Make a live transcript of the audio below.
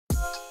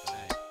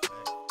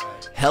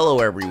Hello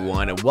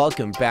everyone, and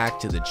welcome back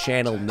to the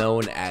channel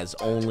known as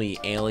Only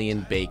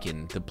Alien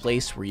Bacon, the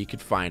place where you could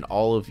find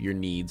all of your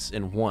needs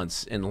and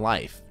wants in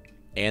life,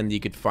 and you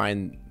could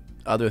find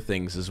other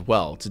things as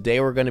well.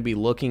 Today we're going to be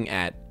looking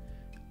at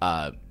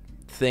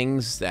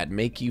things that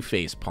make you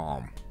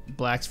facepalm.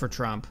 Blacks for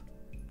Trump.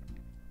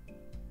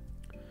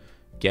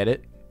 Get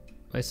it?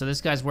 Wait, so this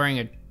guy's wearing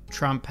a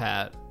Trump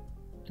hat,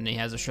 and he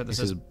has a shirt that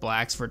says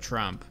Blacks for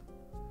Trump.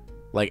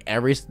 Like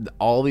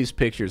all these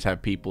pictures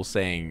have people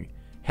saying,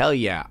 hell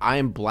yeah,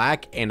 I'm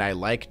black and I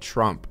like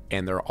Trump,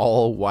 and they're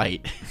all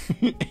white.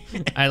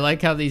 I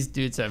like how these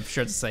dudes have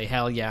shirts that say,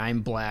 hell yeah,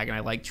 I'm black and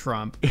I like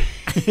Trump.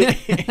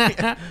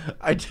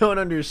 I don't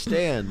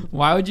understand.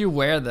 Why would you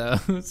wear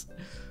those?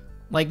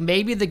 Like,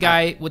 maybe the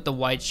guy with the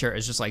white shirt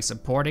is just like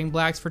supporting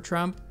Blacks for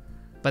Trump,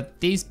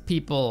 but these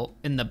people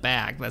in the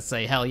back that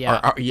say, hell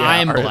yeah,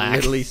 I'm black,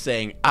 literally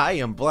saying, I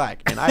am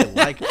black and I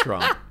like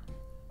Trump.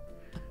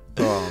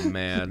 Oh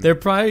man. They're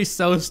probably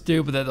so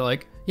stupid that they're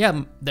like,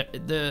 yeah,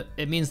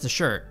 it means the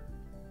shirt.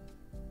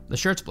 The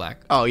shirt's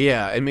black. Oh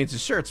yeah, it means the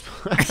shirt's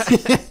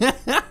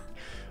black.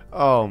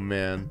 Oh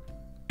man.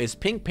 Is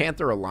Pink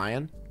Panther a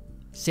lion?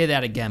 Say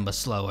that again, but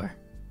slower.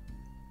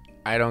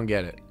 I don't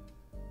get it.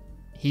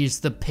 He's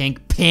the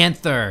Pink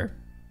Panther.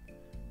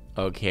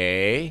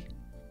 Okay,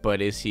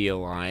 but is he a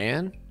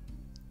lion?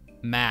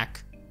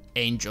 Mac,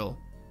 Angel,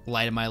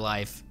 light of my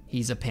life.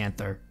 He's a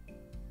panther.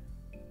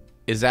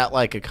 Is that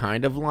like a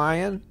kind of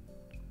lion?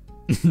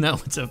 No,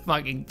 it's a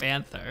fucking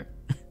panther.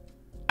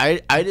 I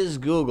just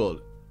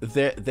googled.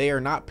 They are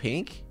not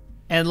pink.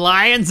 And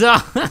lions are.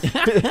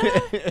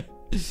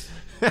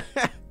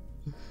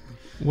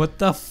 What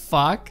the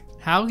fuck?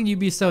 How can you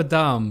be so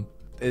dumb?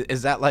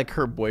 Is that like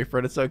her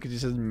boyfriend? It's so because he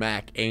says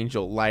Mac,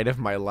 Angel, light of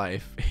my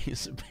life.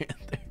 He's a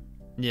panther.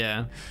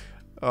 Yeah.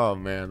 Oh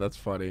man, that's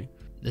funny.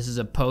 This is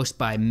a post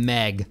by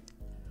Meg.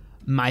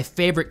 My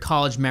favorite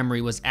college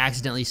memory was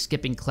accidentally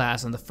skipping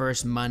class on the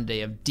first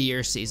Monday of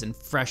deer season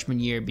freshman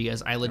year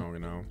because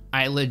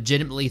I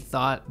legitimately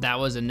thought that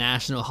was a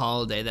national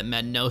holiday that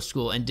meant no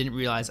school and didn't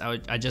realize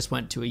I just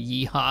went to a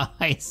yeehaw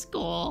high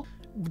school.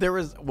 There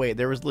was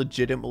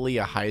legitimately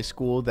a high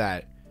school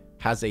that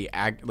has they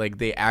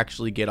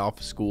actually get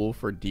off school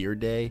for Deer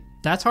Day.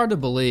 That's hard to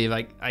believe.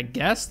 I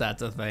guess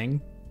that's a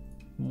thing.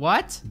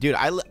 What? Dude,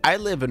 I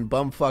live in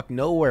bumfuck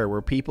nowhere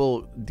where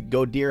people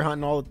go deer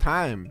hunting all the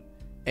time.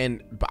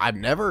 And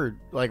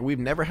we've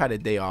never had a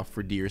day off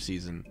for deer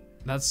season.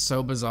 That's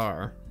so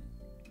bizarre.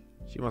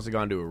 She must have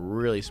gone to a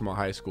really small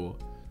high school.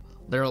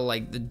 They're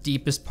like the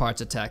deepest parts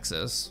of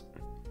Texas.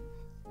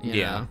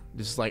 Yeah.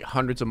 Just like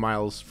hundreds of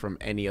miles from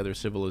any other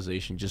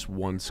civilization, just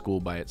one school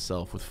by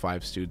itself with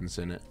 5 students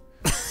in it.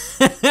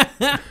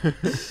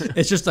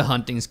 It's just a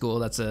hunting school,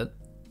 that's it.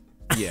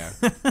 Yeah.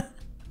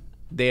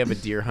 They have a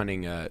deer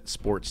hunting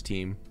sports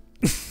team.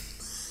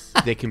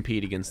 They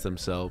compete against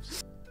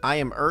themselves. I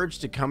am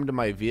urged to come to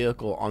my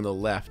vehicle on the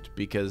left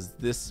because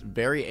this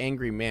very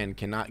angry man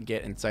cannot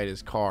get inside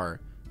his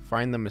car.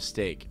 Find the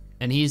mistake.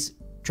 And he's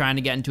trying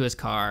to get into his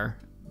car,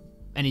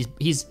 and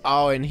he's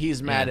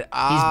mad at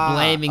he's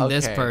blaming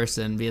this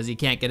person because he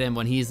can't get in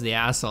when he's the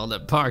asshole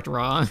that parked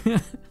wrong.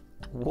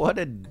 What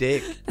a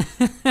dick.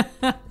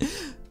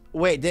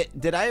 Wait,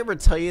 did I ever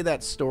tell you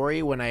that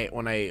story when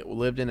I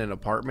lived in an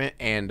apartment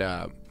and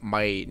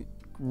my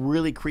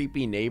really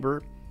creepy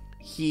neighbor,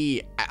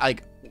 he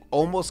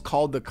almost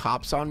called the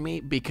cops on me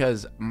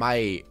because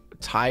my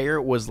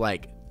tire was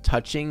like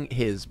touching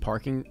his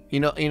parking, you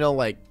know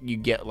like you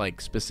get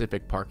like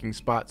specific parking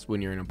spots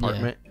when you're in an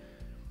apartment. Yeah.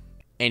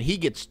 And he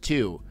gets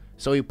 2,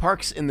 so he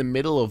parks in the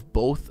middle of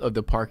both of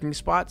the parking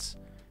spots,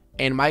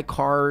 and my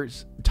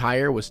car's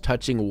tire was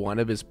touching one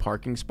of his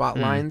parking spot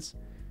lines,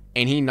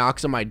 and he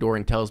knocks on my door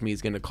and tells me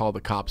he's gonna call the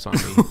cops on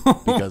me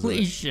because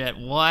holy shit,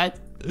 what?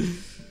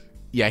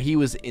 Yeah, he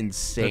was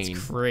insane.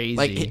 That's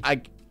crazy.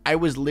 Like I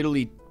was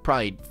literally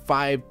probably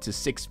 5 to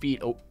 6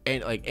 feet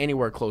and like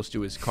anywhere close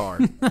to his car.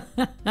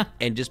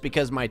 And just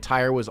because my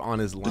tire was on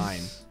his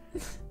line,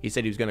 he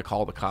said he was gonna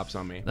call the cops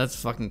on me. That's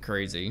fucking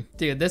crazy.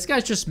 Dude, this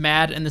guy's just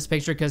mad in this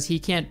picture because he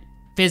can't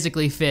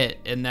physically fit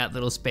in that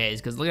little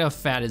space because look how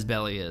fat his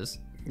belly is.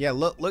 Yeah,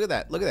 look at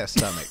that. Look at that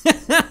stomach.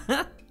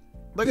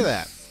 Look at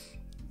that.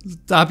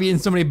 Stop eating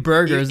so many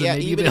burgers and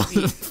maybe you'll be able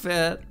to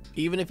fit.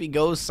 Even if he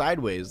goes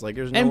sideways, like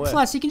there's no way. And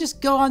plus, he can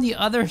just go on the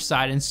other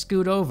side and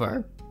scoot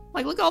over.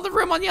 Like, look at all the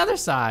room on the other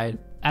side.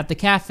 At the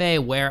cafe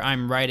where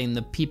I'm writing,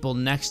 the people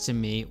next to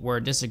me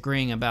were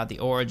disagreeing about the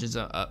origins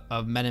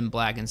of Men in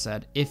Black and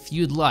said, if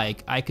you'd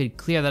like, I could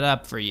clear that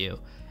up for you.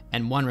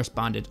 And one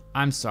responded,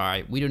 I'm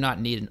sorry, we do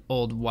not need an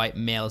old white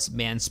male's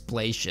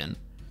mansplation.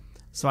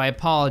 So I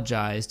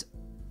apologized,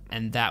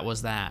 and that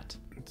was that.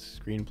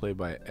 Screenplay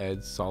by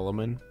Ed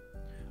Solomon.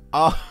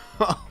 Oh.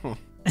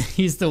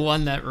 He's the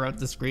one that wrote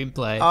the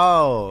screenplay.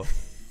 Oh.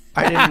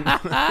 I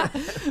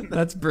didn't.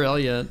 That's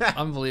brilliant.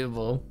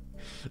 Unbelievable.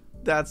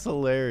 That's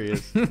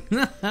hilarious.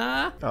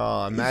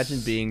 Oh,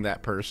 imagine being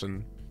that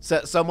person.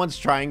 So someone's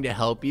trying to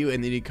help you,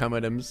 and then you come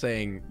at him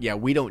saying, yeah,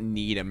 we don't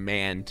need a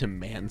man to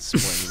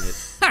mansplain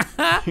it.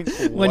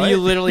 When you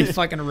literally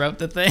fucking wrote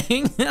the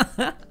thing.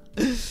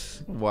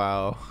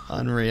 Wow.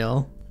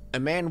 Unreal. A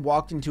man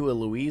walked into a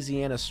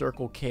Louisiana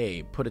Circle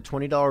K, put a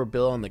 $20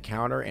 bill on the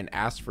counter, and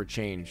asked for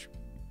change.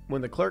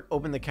 When the clerk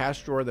opened the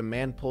cash drawer, the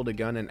man pulled a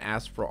gun and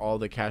asked for all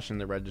the cash in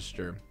the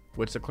register,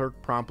 which the clerk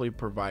promptly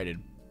provided.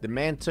 The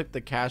man took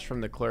the cash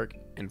from the clerk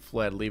and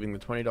fled, leaving the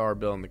 $20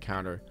 bill on the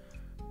counter.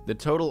 The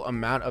total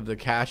amount of the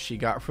cash he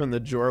got from the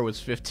drawer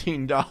was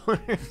 $15.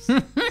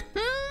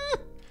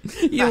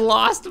 You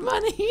lost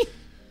money?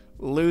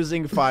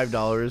 Losing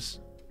 $5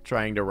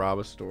 trying to rob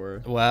a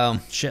store. Wow,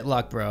 shit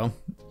luck, bro.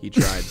 He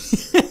tried.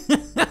 He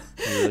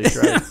really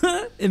tried.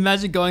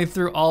 Imagine going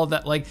through all of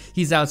that. Like,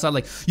 he's outside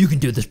like, you can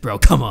do this, bro.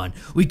 Come on.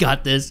 We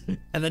got this.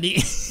 And then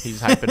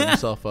He's hyping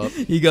himself up.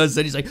 He goes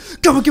in, he's like,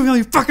 come on, give me all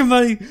your fucking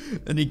money.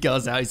 And he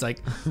goes out, he's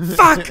like,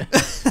 fuck.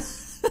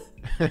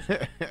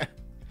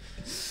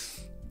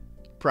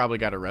 Probably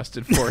got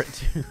arrested for it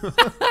too.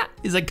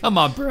 He's like, come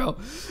on, bro.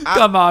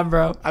 Come on,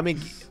 bro. I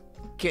mean,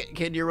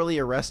 can you really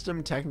arrest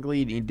him?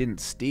 Technically, he didn't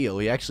steal.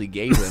 He actually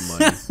gave them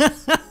money.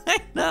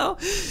 I know.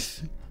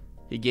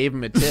 He gave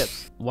him a tip.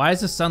 Why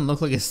does the sun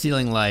look like a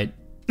ceiling light?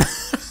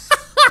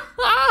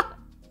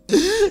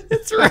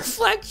 It's a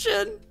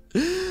reflection.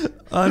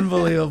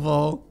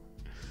 Unbelievable.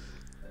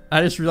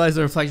 I just realized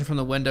the reflection from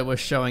the window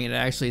was showing it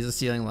actually is a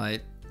ceiling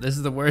light. This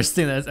is the worst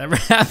thing that's ever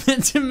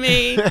happened to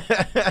me.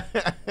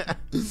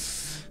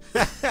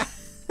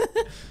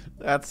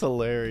 That's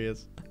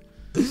hilarious.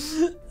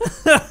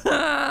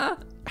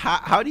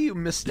 How do you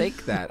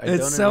mistake that?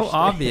 It's so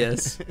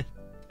obvious.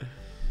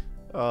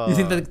 You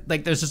think that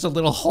like there's just a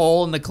little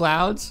hole in the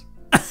clouds?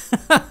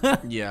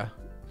 Yeah,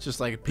 just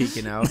like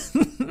peeking out.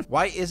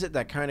 Why is it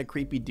that kind of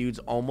creepy dudes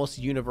almost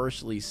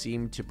universally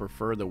seem to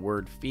prefer the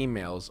word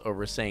females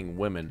over saying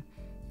women?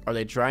 Are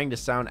they trying to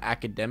sound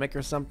academic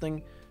or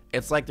something?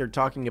 It's like they're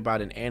talking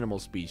about an animal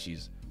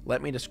species.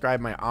 Let me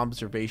describe my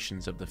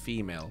observations of the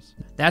females.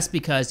 That's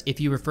because if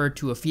you refer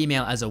to a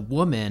female as a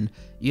woman,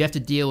 you have to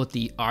deal with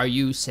the "are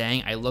you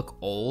saying I look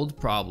old"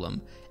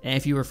 problem. And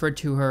if you refer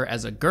to her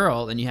as a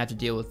girl, then you have to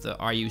deal with the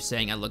 "are you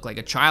saying I look like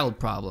a child"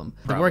 problem.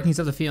 The workings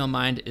of the female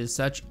mind is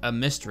such a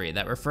mystery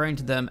that referring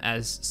to them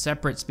as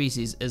separate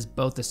species is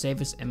both the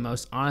safest and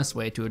most honest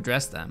way to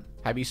address them.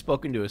 Have you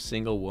spoken to a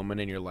single woman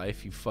in your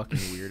life, you fucking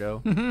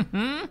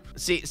weirdo?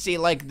 see,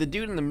 like, the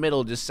dude in the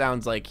middle just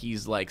sounds like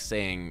he's, like,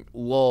 saying,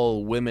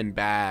 lol, women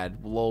bad,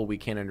 lol, we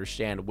can't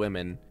understand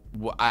women.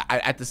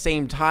 At the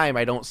same time,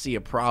 I don't see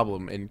a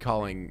problem in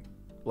calling,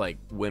 like,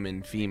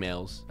 women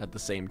females at the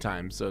same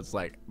time. So it's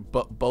like,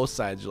 both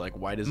sides are like,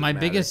 why does it matter? My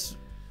biggest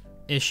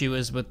issue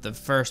is with the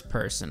first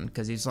person,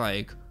 because he's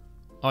like,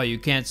 oh, you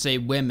can't say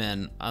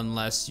women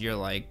unless you're,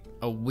 like,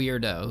 a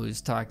weirdo who's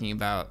talking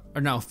about,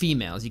 or no,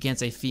 females. You can't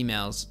say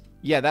females.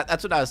 Yeah,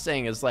 that's what I was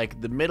saying, is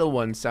like the middle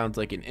one sounds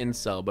like an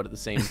incel, but at the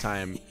same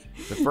time,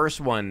 the first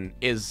one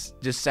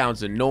just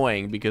sounds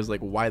annoying because,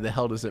 like, why the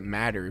hell does it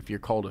matter if you're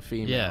called a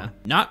female? Yeah.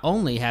 Not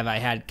only have I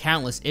had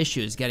countless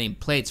issues getting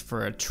plates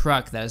for a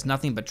truck that is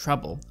nothing but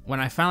trouble, when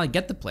I finally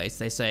get the plates,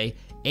 they say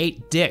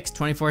 8 dicks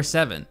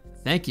 24/7.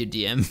 Thank you,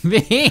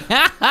 DMV.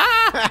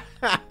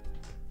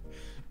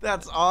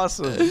 That's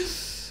awesome.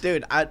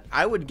 Dude,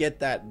 I would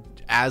get that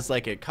as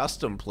like a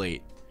custom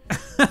plate.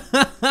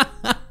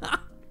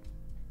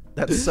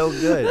 That's so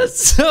good. That's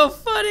so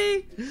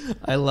funny.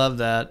 I love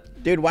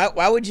that. Dude,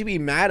 why would you be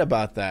mad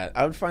about that?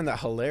 I would find that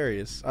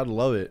hilarious. I'd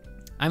love it.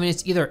 I mean,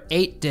 it's either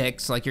 8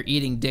 dicks, like you're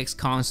eating dicks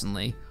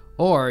constantly,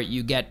 or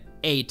you get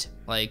 8,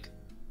 like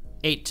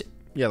 8.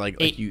 Yeah, like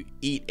you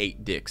eat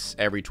 8 dicks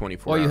every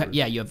 24 hours. Or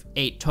you have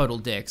 8 total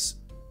dicks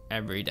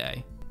every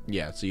day.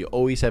 Yeah, so you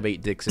always have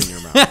 8 dicks in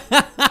your mouth.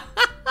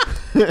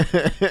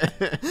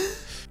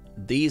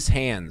 These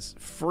hands,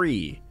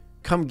 free.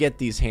 Come get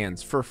these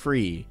hands for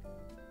free.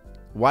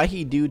 Why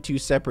he do 2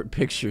 separate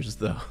pictures,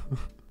 though?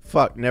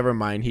 Fuck, never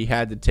mind. He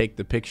had to take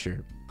the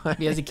picture.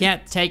 Because he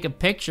can't take a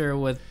picture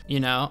with,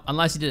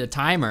 unless he did a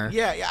timer.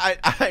 Yeah,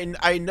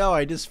 I know.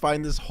 I just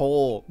find this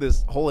whole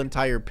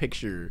entire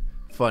picture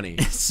funny.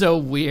 It's so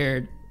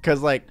weird.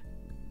 Cause like,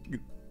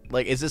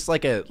 is this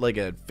like a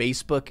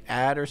Facebook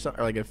ad or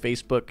something, or like a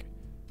Facebook?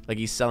 Like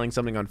he's selling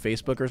something on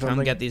Facebook or something?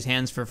 Come get these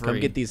hands for free. Come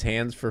get these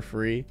hands for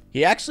free.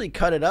 He actually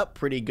cut it up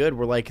pretty good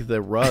where like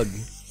the rug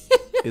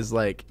is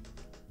like,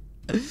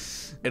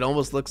 it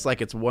almost looks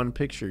like it's one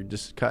picture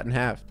just cut in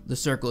half. The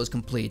circle is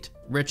complete.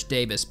 Rich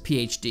Davis,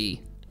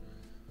 PhD.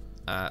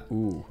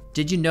 Ooh.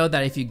 Did you know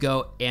that if you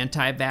go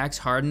anti-vax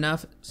hard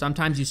enough,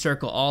 sometimes you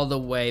circle all the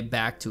way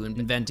back to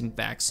inventing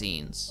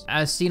vaccines?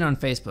 As seen on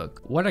Facebook,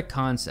 what a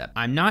concept.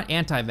 I'm not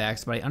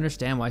anti-vax, but I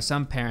understand why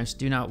some parents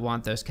do not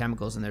want those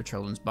chemicals in their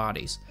children's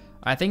bodies.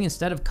 I think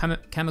instead of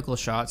chemical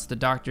shots, the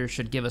doctor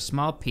should give a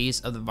small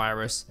piece of the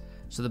virus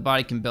so the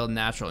body can build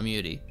natural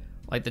immunity,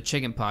 like the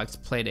chickenpox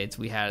playdates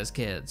we had as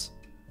kids.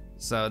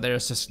 So they're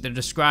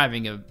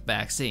describing a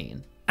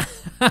vaccine.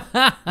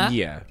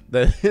 Yeah,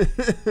 they're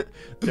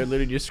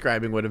literally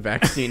describing what a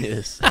vaccine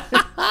is.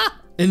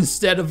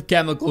 Instead of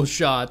chemical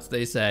shots,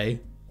 they say.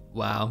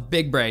 Wow,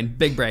 big brain,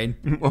 big brain.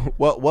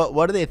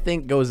 What do they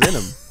think goes in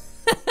them?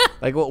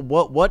 Like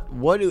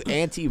what do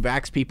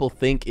anti-vax people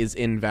think is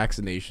in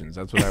vaccinations?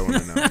 That's what I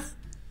want to know.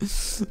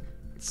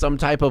 Some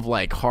type of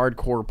like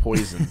hardcore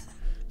poison.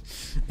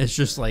 It's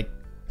just like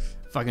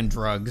fucking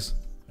drugs.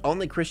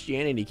 Only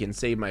Christianity can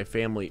save my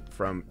family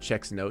from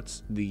checks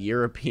notes. The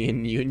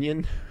European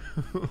Union.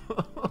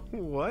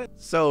 What?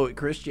 So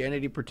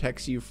Christianity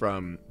protects you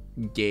from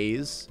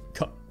gays,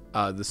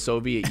 the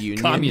Soviet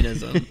Union,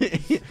 Communism,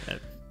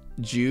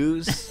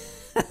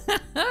 Jews,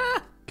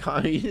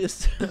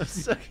 communists,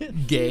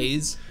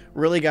 gays.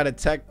 Really got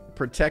to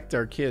protect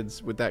our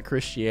kids with that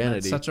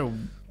Christianity. That's such a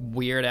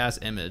weird ass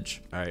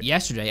image. All right.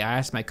 Yesterday, I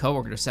asked my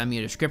coworker to send me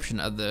a description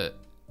of the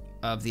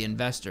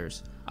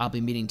investors I'll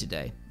be meeting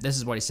today. This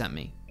is what he sent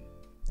me: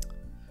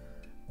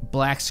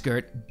 black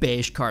skirt,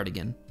 beige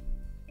cardigan,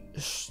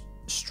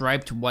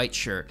 striped white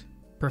shirt,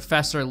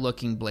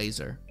 professor-looking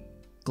blazer,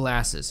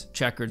 glasses,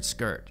 checkered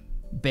skirt,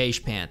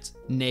 beige pants,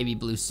 navy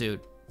blue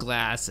suit,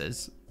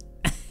 glasses.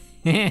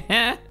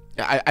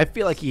 I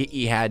feel like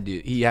he had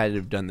to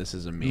have done this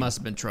as a meme. Must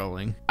have been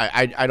trolling.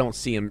 I don't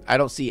see him. I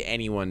don't see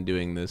anyone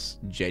doing this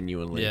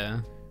genuinely.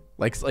 Yeah.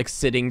 Like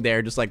sitting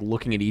there just like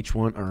looking at each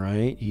one. All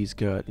right, he's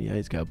got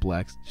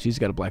black. She's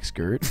got a black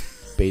skirt,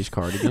 beige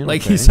cardigan.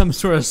 Like okay. he's some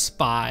sort of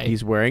spy.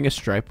 He's wearing a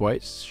striped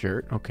white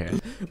shirt. Okay.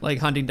 Like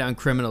hunting down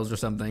criminals or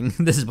something.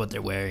 This is what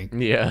they're wearing.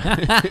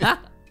 Yeah.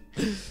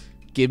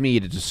 Give me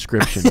a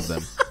description of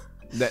them.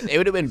 It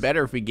would have been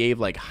better if we gave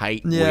like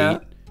height,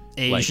 weight,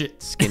 Asian,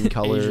 like skin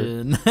color,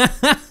 Asian.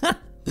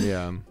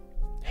 yeah,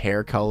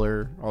 hair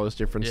color, all this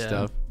different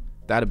stuff.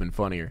 That'd have been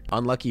funnier.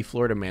 Unlucky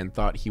Florida man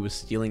thought he was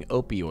stealing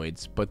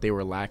opioids, but they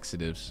were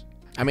laxatives.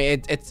 I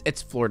mean,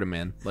 it's Florida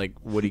man. Like,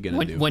 what are you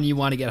gonna do? When you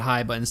want to get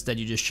high, but instead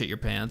you just shit your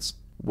pants.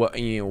 What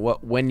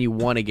when you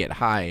want to get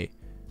high,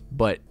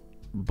 but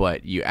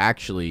you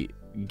actually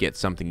get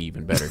something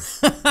even better.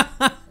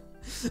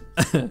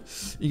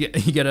 you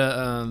get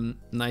a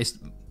nice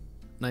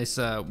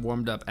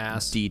warmed up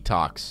ass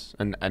detox,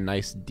 a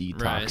nice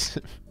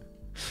detox.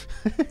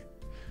 Right.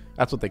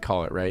 That's what they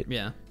call it, right?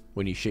 Yeah.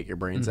 When you shit your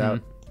brains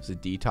out, it's a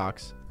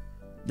detox.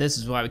 This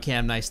is why we can't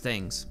have nice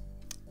things.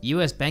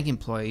 U.S. bank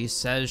employee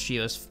says she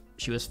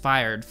was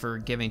fired for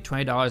giving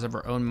 $20 of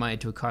her own money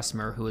to a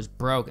customer who was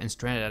broke and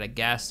stranded at a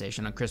gas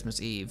station on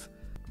Christmas Eve.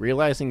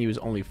 Realizing he was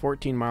only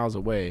 14 miles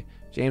away,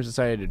 James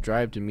decided to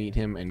drive to meet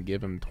him and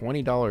give him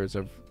 $20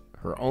 of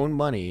her own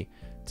money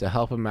to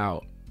help him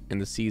out in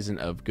the season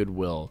of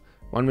goodwill.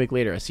 1 week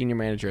later, a senior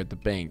manager at the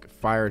bank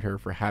fired her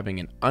for having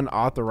an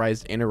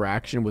unauthorized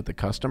interaction with the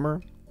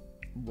customer.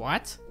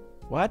 What?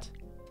 What?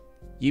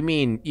 You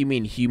mean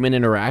human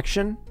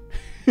interaction?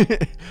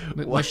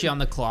 Was she on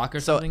the clock or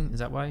something? Is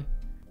that why?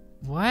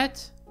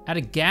 What? At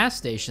a gas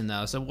station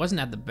though, so it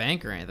wasn't at the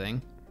bank or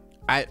anything.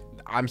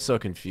 I'm so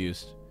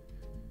confused.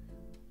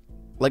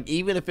 Like,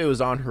 even if it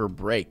was on her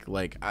break,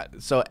 like,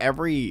 so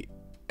every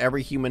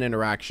human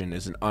interaction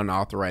is an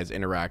unauthorized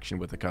interaction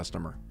with a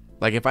customer.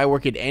 Like, if I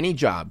work at any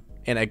job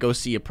and I go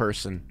see a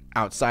person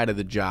outside of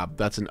the job,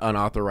 that's an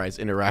unauthorized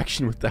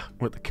interaction with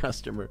the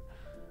customer.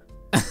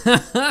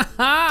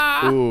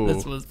 Ooh.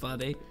 This was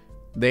funny.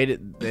 They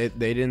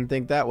didn't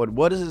think that would.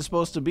 What is it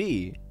supposed to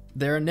be?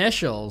 Their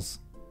initials.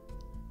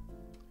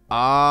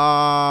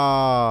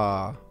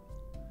 Ah.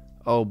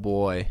 Oh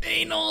boy.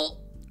 Anal.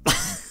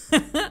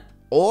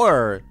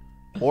 Or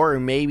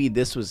maybe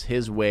this was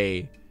his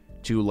way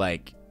to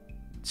like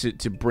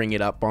to bring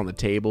it up on the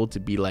table, to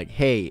be like,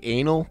 hey,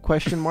 anal ?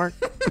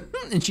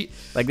 And she,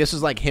 like, this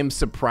was like him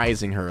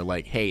surprising her,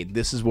 like, hey,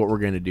 this is what we're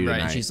gonna do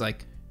tonight. And she's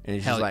like,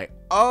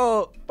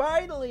 oh,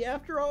 finally,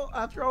 after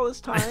all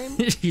this time.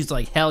 she's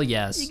like, hell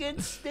yes. You can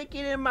stick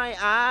it in my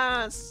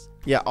ass.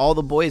 Yeah, all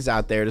the boys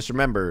out there, just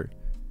remember,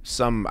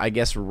 some, I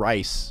guess,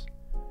 rice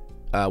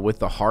with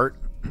the heart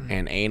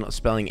and anal,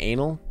 spelling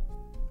anal,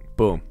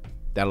 boom,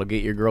 that'll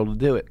get your girl to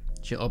do it.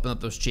 She'll open up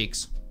those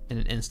cheeks in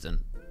an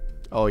instant.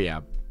 Oh yeah,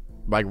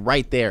 like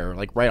right there,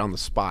 like right on the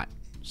spot.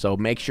 So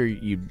make sure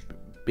you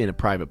in a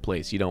private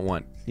place. You don't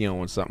want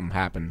something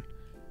happening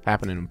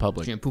in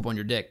public. She's gonna poop on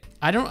your dick.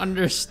 I don't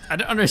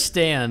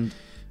understand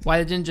why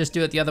they didn't just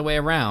do it the other way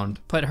around.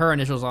 Put her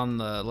initials on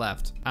the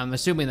left. I'm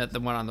assuming that the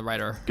one on the right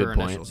are her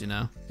initials,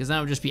 because then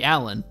it would just be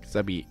Alan.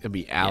 That'd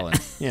be Alan.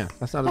 Yeah,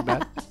 that's not as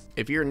bad.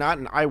 If you're not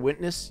an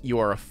eyewitness, you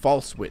are a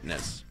false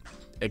witness.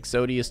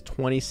 Exodius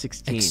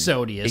 2016.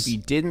 Exodius. If you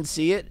didn't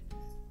see it,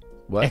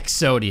 what?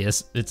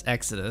 Exodius. It's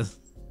Exodus.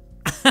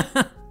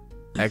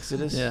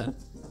 Exodus? Yeah.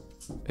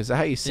 Is that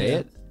how you say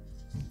it?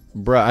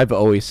 Bruh, I've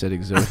always said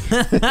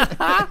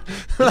Exodia.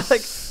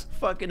 Like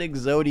fucking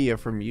Exodia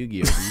from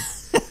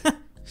Yu-Gi-Oh!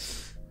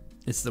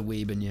 It's the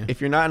weeb in you. If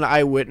you're not an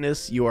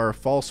eyewitness, you are a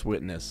false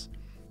witness.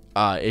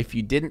 If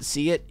you didn't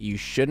see it, you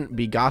shouldn't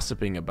be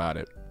gossiping about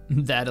it.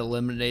 That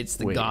eliminates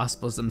the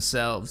Gospels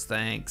themselves,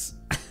 thanks.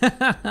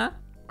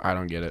 I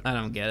don't get it. I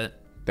don't get it.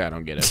 I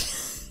don't get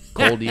it.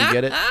 Cole, do you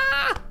get it?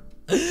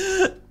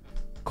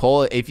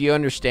 Cole, if you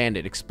understand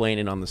it, explain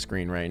it on the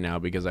screen right now,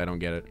 because I don't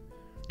get it.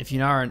 If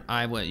you are an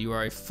eyewitness, you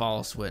are a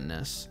false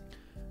witness.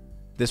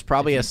 This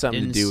probably has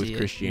something to do with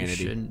Christianity.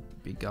 You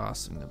shouldn't be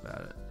gossiping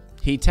about it.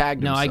 He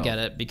tagged No, himself. I get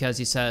it, because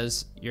he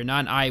says you're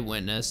not an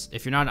eyewitness.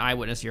 If you're not an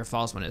eyewitness, you're a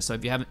false witness. So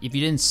if you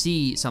didn't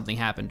see something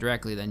happen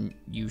directly, then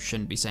you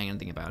shouldn't be saying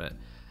anything about it.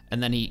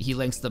 And then he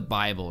links the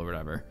Bible or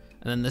whatever.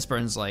 And then this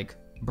person's like,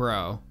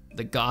 bro,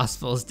 the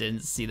Gospels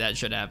didn't see that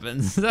shit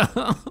happen.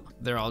 So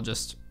they're all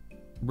just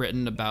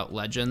written about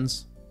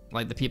legends.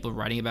 Like the people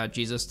writing about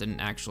Jesus didn't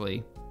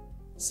actually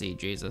see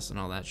Jesus and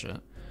all that shit.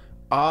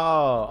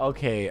 Oh,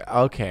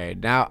 okay.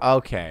 Now,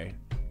 okay.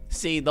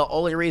 See, the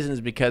only reason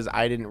is because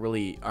I didn't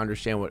really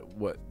understand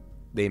what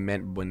they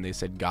meant when they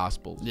said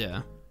gospels.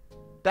 Yeah.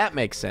 That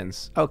makes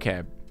sense.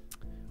 Okay.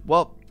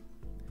 Well,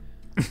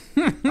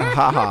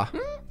 haha.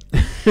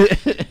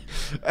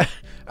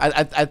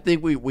 I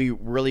think we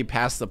really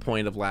passed the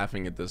point of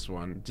laughing at this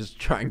one, just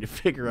trying to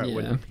figure out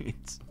what it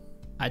means.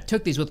 I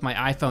took these with my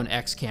iPhone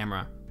X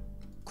camera.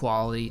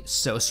 Quality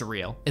so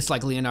surreal. It's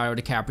like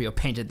Leonardo DiCaprio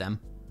painted them.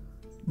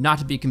 Not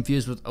to be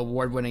confused with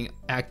award-winning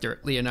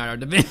actor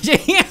Leonardo da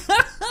Vinci.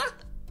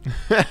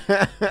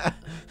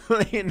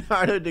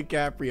 Leonardo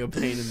DiCaprio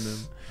painted them.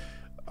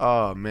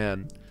 Oh,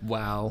 man.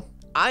 Wow.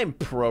 I'm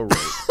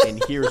pro-rape,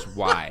 and here's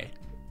why.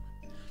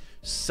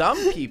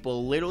 Some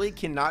people literally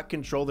cannot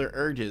control their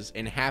urges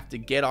and have to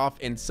get off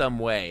in some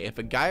way. If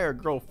a guy or a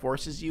girl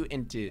forces you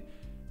into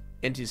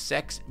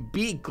sex,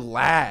 be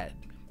glad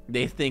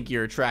they think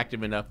you're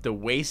attractive enough to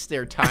waste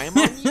their time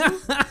on you.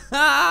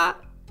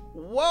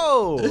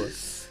 Whoa.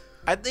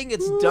 I think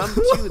it's dumb,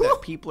 too, that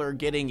people are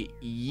getting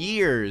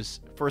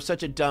years for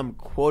such a dumb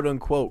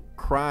quote-unquote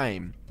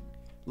crime.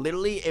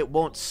 Literally, it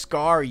won't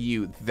scar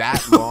you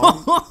that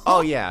long.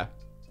 Oh, yeah.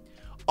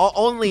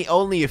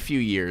 Only a few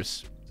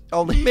years.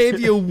 Only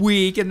Maybe a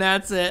week and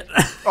that's it.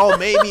 Oh,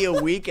 maybe a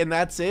week and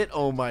that's it?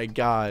 Oh, my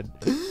God.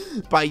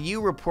 By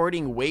you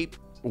reporting rape,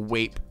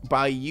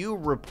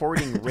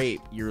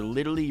 you're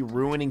literally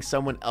ruining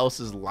someone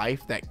else's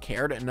life that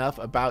cared enough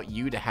about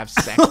you to have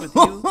sex with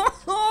you.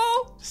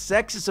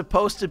 Sex is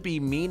supposed to be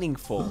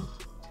meaningful.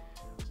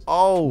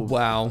 Oh,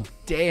 wow.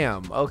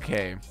 Damn.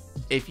 Okay.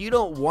 If you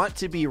don't want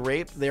to be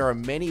raped, there are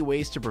many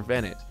ways to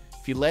prevent it.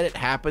 If you let it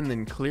happen,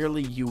 then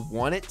clearly you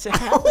want it to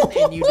happen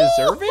and you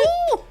deserve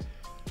it.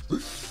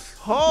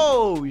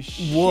 Oh,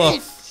 shit.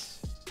 Woof.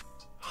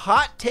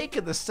 Hot take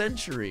of the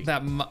century.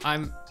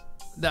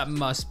 That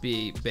must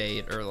be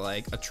bait or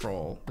like a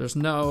troll. There's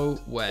no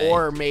way.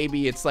 Or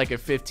maybe it's like a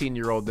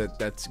 15-year-old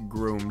that's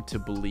groomed to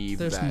believe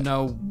There's that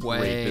no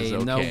way. Rape is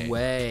okay. No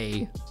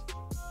way.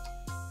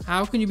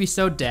 How can you be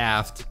so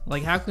daft?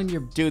 Like, how can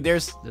you... Dude,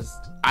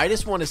 I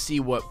just want to see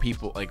what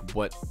people,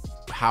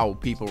 how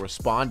people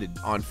responded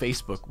on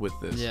Facebook with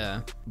this.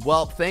 Yeah.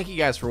 Well, thank you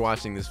guys for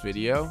watching this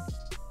video.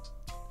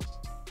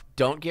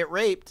 Don't get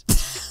raped.